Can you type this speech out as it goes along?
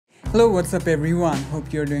Hello, what's up everyone?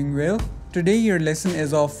 Hope you're doing well. Today your lesson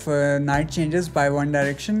is of Night Changes by One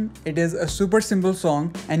Direction. It is a super simple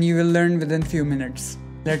song and you will learn within few minutes.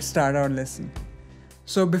 Let's start our lesson.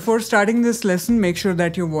 So before starting this lesson, make sure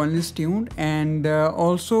that your violin is tuned, and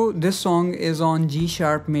also this song is on G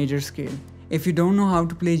sharp major scale. If you don't know how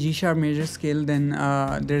to play G sharp major scale, then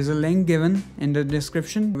there's a link given in the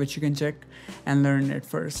description which you can check and learn it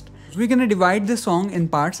first. So we're gonna divide the song in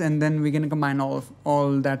parts and then we're gonna combine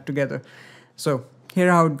all that together. So here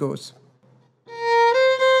how it goes.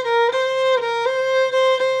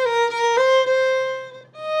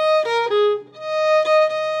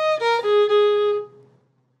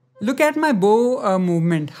 Look at my bow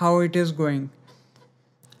movement, how it is going.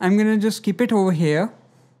 I'm gonna just keep it over here.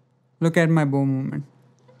 Look at my bow movement.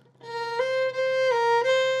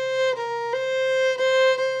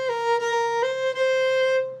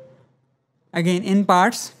 Again in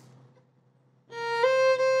parts.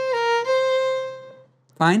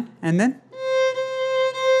 Fine, and then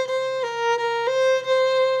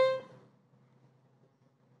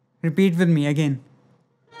repeat with me again.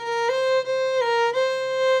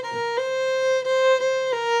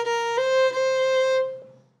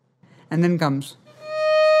 And then comes.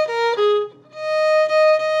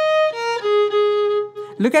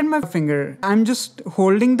 Look at my finger. I'm just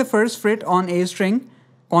holding the first fret on A string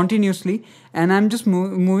continuously, and I'm just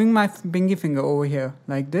moving my pinky finger over here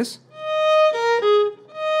like this.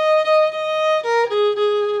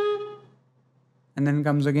 And then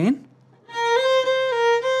comes again.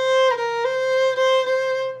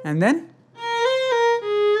 And then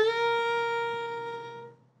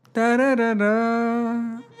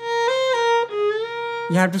ta-da-da-da.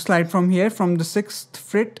 You have to slide from here, from the 6th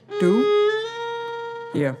fret to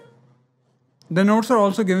here. The notes are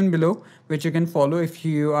also given below, which you can follow if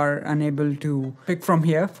you are unable to pick from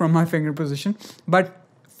here, from my finger position. But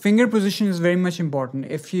finger position is very much important.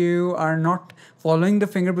 If you are not following the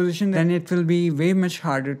finger position, then it will be way much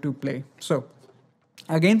harder to play. So,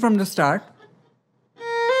 again from the start.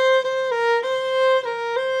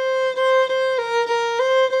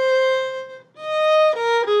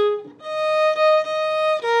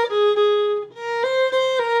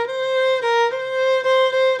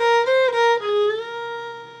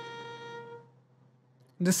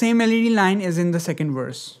 The same melody line is in the second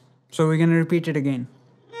verse. So we're going to repeat it again.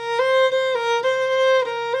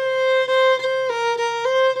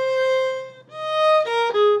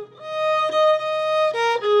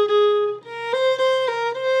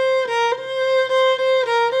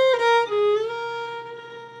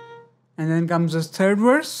 And then comes the third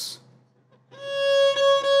verse.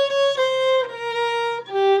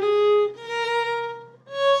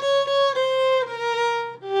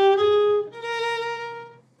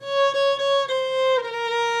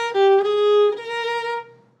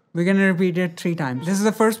 We're gonna repeat it 3 times. This is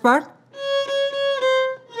the first part.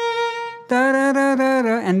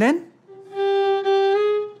 Ta-da-da-da-da. And then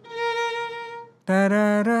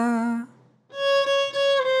ta-da-da.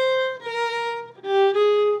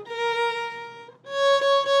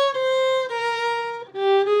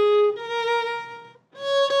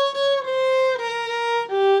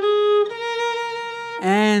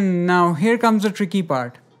 And now here comes the tricky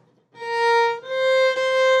part.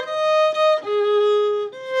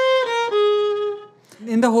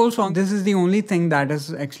 In the whole song, this is the only thing that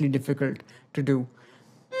is actually difficult to do.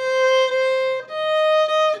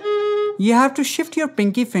 You have to shift your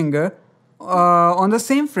pinky finger on the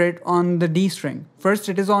same fret on the D string. First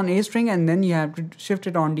it is on A string and then you have to shift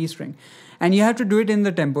it on D string. And you have to do it in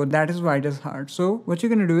the tempo. That is why it is hard. So what you're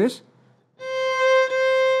going to do is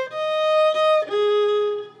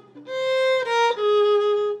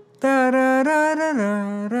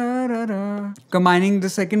combining the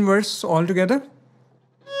second verse all together.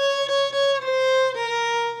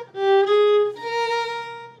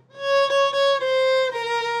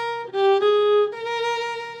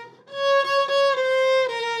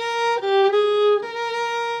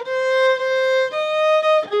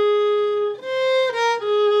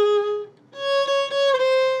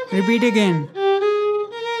 Repeat again.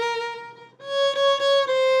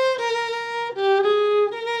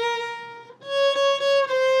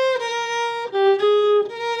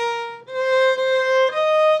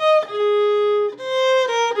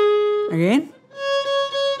 Again.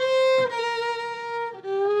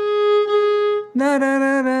 Da da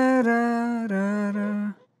da da da da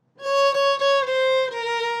da.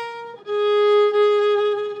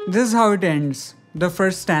 This is how it ends, the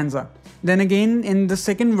first stanza. Then again in the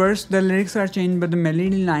second verse the lyrics are changed but the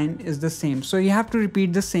melody line is the same. So you have to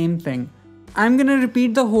repeat the same thing. I'm gonna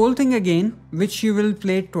repeat the whole thing again, which you will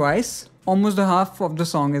play twice almost the half of the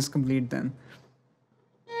song is complete then.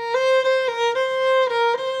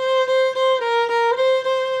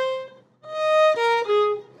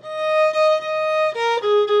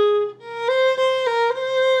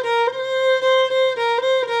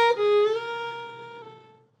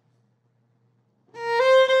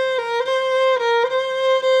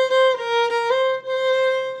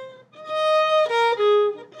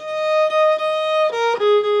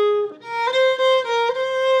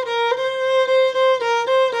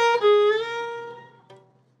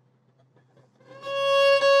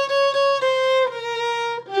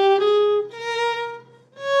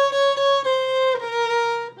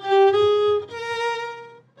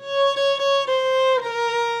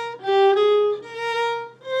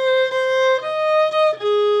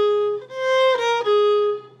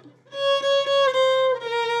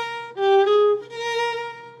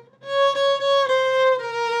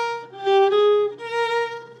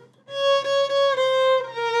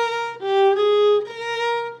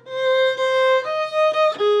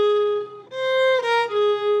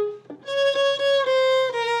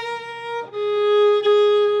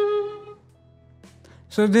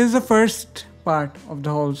 So this is the first part of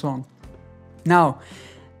the whole song. Now,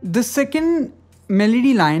 the second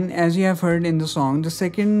melody line, as you have heard in the song, the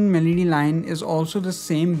second melody line is also the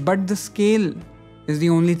same, but the scale is the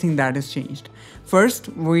only thing that is changed. First,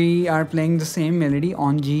 we are playing the same melody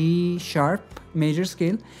on G sharp major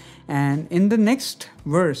scale, and in the next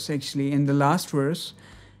verse, actually in the last verse,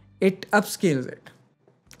 it upscales it,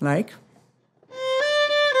 like.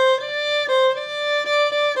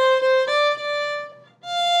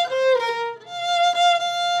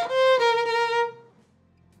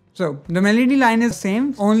 So the melody line is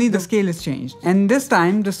same, only the scale is changed. And this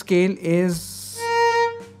time the scale is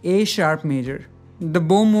A sharp major. The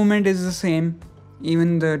bow movement is the same,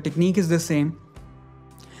 even the technique is the same.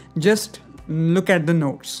 Just look at the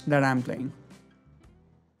notes that I'm playing.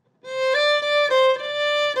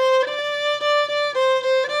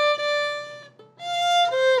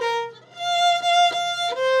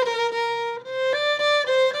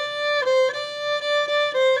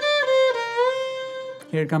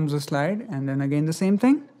 Here comes the slide, and then again the same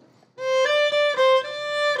thing.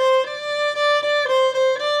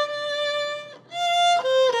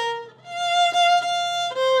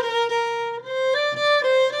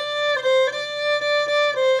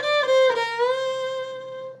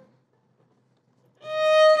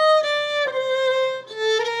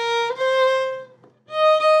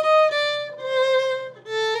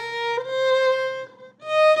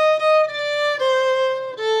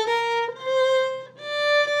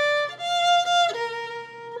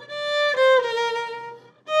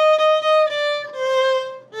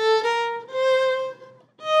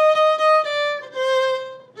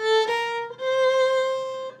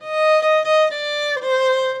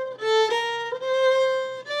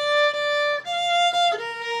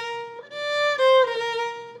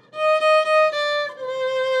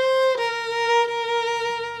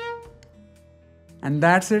 And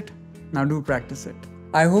that's it. Now do practice it.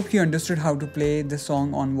 I hope you understood how to play this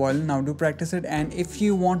song on violin. Now do practice it. And if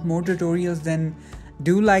you want more tutorials, then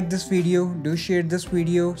do like this video, do share this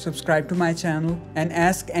video, subscribe to my channel, and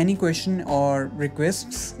ask any question or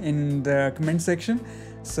requests in the comment section.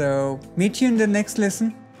 So meet you in the next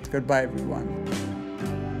lesson. Goodbye everyone.